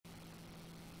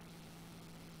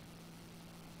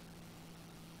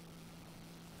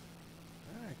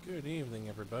Good evening,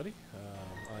 everybody.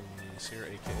 I'm Mies here,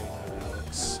 aka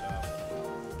Alex.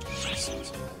 Sounds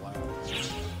a little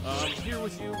loud. Here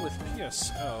with you with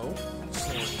PSO.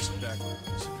 So this background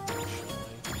music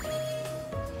additionally.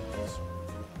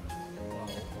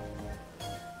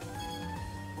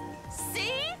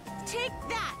 See? Take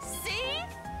that, see?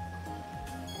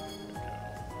 There we go.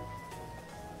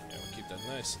 Yeah, we'll keep that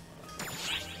nice.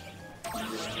 I'm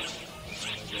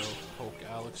gonna go poke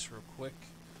Alex real quick.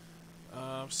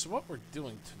 So what we're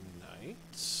doing tonight,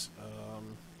 there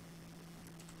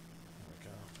we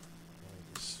go. Let me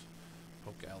just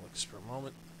poke Alex for a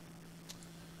moment.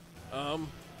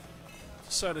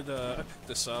 Decided I picked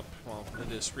this up. Well,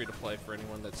 it is free to play for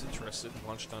anyone that's interested.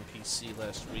 Launched on PC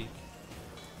last week.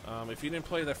 If you didn't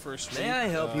play that first week, may I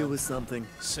help you with something?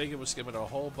 Sega was giving a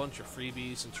whole bunch of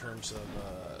freebies in terms of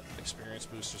experience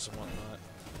boosters and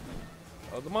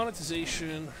whatnot. The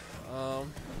monetization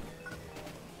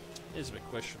is a bit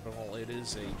questionable. It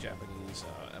is a Japanese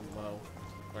MMO,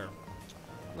 or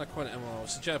not quite an MMO,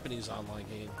 it's a Japanese online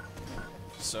game.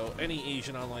 So any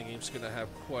Asian online game is going to have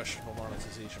questionable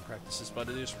monetization practices, but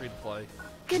it is free to play.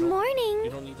 Good morning. You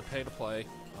don't need to pay to play.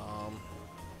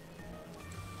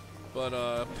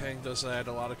 But paying does add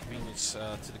a lot of convenience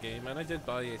to the game, and I did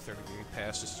buy a 30-day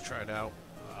pass just to try it out.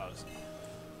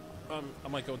 I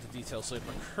might go into details later,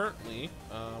 but currently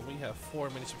we have 4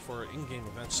 minutes before in-game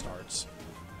event starts.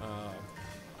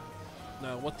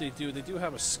 Now, what they do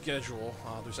have a schedule.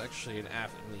 There's actually an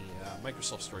app in the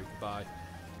Microsoft Store you can buy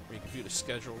where you can view the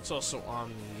schedule. It's also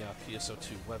on the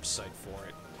PSO2 website for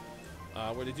it.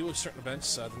 Where they do certain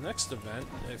events. The next event,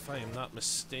 if I am not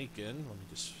mistaken, let me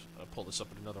just pull this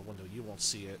up in another window. You won't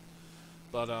see it.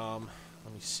 But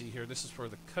let me see here. This is for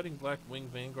the Cutting Black Wing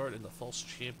Vanguard and the False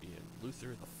Champion, Luther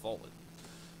the Fallen.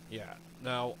 Yeah.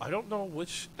 Now, I don't know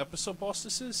which episode boss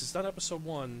this is. It's not episode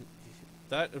 1.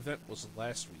 That event was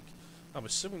last week. I'm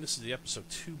assuming this is the episode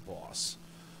 2 boss.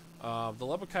 The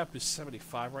level cap is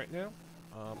 75 right now.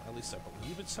 At least I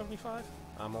believe it's 75.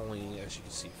 I'm only, as you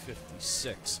can see,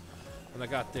 56. And I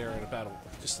got there in about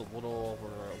just a little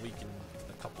over a week and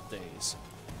a couple days.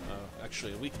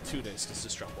 Actually, a week and 2 days, because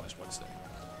this dropped last Wednesday.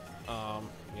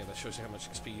 Yeah, that shows you how much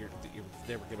XP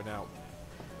they were giving out.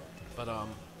 But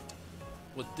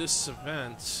with this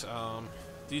event,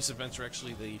 these events are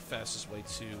actually the fastest way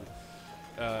to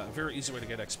a very easy way to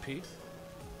get XP,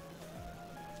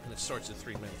 and it starts at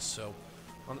 3 minutes. So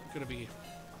I'm not going to be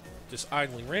just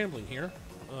idly rambling here.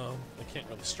 I can't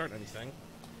really start anything.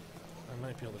 I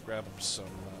might be able to grab up some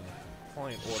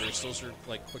client orders. Those are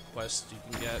like quick quests you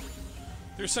can get.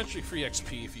 They're essentially free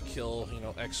XP if you kill, you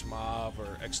know, X mob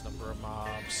or X number of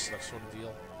mobs, that sort of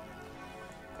deal.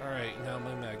 Alright, now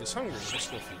my mag is hungry. Let's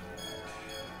go feed the mag.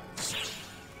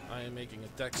 I am making a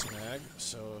Dex mag,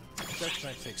 so Dex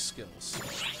mag takes skills.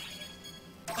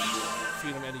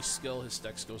 Feed him any skill, his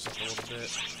Dex goes up a little bit.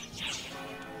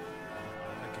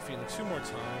 I can feed him 2 more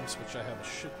times, which I have a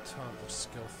shit ton of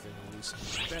skill thingies in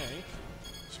the bank.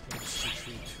 So I'm going to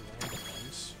feed 2 random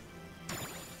ones.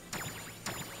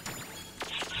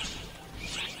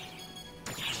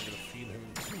 Feed him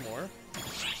 2 more.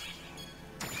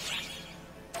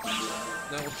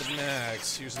 Now with the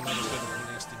mags, here's another bit of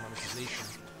nasty monetization.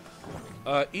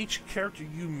 Each character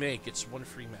you make, it's 1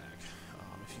 free mag.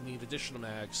 If you need additional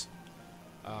mags,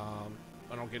 I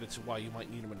don't get into why you might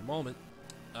need them in a moment,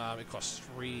 it costs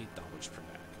 $3 per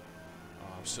mag.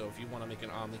 So if you want to make an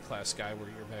Omni-class guy where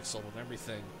you're max level and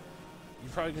everything,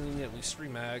 you're probably going to need at least 3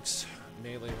 mags,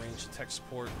 melee range, tech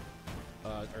support,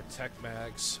 or tech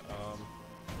mags.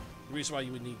 The reason why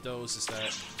you would need those is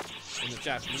that in the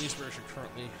Japanese version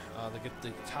currently, they get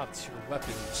the top tier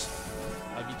weapons.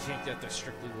 You can't get that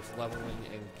strictly with leveling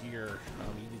and gear.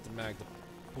 You need the mag to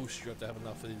boost you. You have to have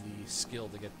enough of the skill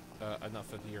to get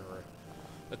enough of your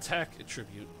attack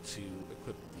attribute to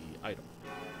equip the item.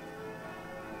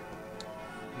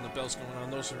 And the bells going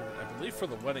on, those are, I believe, for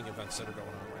the wedding events that are going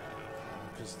on right now.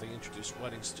 Because they introduced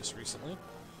weddings just recently.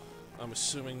 I'm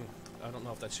assuming, I don't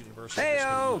know if that's universal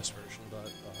in this version, but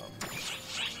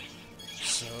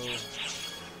so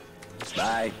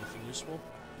bye. Anything useful?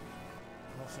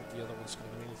 I don't think the other one's going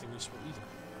to be anything useful either.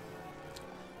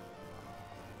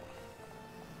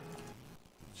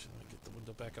 Should I get the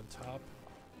window back on top?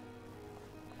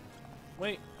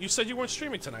 Wait, you said you weren't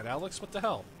streaming tonight, Alex. What the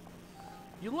hell?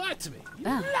 You lied to me. You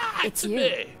lied to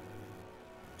me.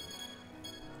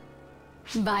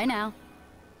 Bye now.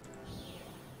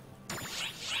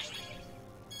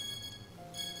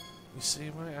 You see,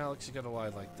 why, Alex, you gotta lie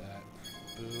like that.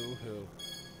 Boo-hoo.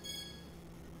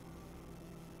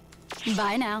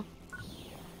 Bye now.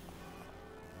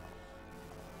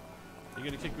 You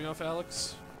gonna kick me off,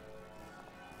 Alex?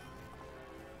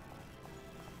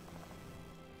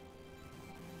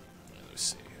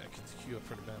 you up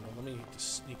pretty bad. Let me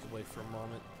just sneak away for a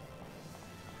moment.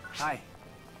 Hi.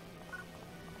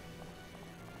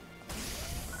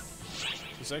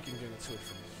 Because I can get into it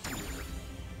from here.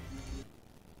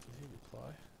 Did he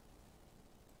reply?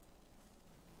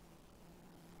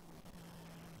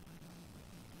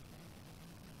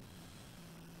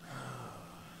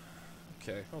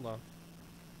 Okay, hold on.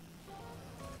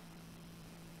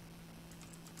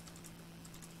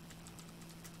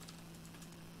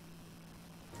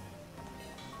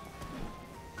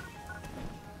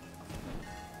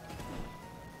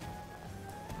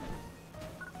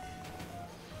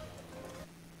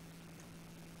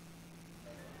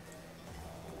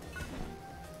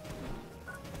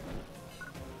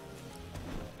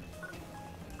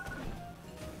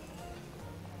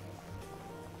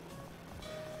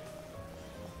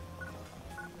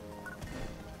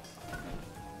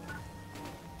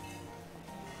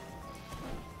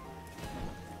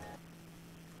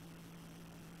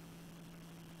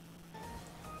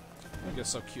 I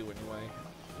guess I'll queue anyway.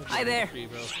 Hi there.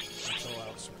 Until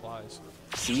out supplies.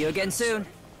 See you again soon.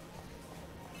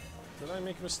 Did I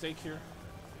make a mistake here?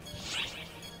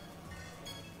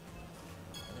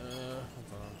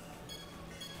 Hold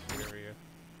on. Area.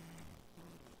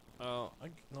 Oh,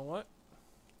 you know what?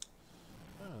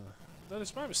 That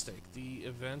is my mistake. The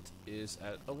event is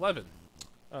at 11.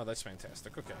 Oh, that's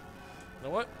fantastic. Okay. You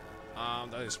know what?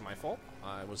 That is my fault.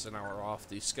 I was an hour off.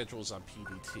 The schedule's on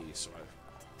PDT, so I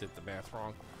did the math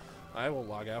wrong. I will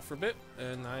log out for a bit,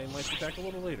 and I might be back a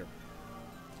little later.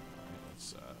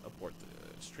 Let's abort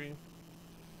the stream.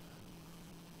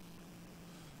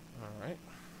 Alright.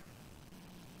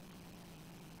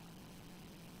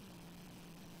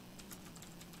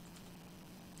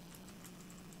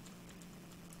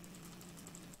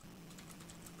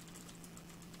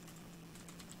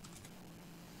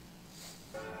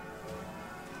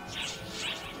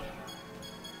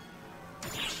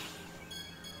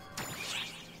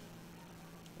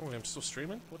 Oh, I'm still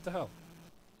streaming? What the hell?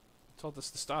 I told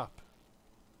this to stop.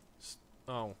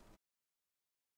 Oh.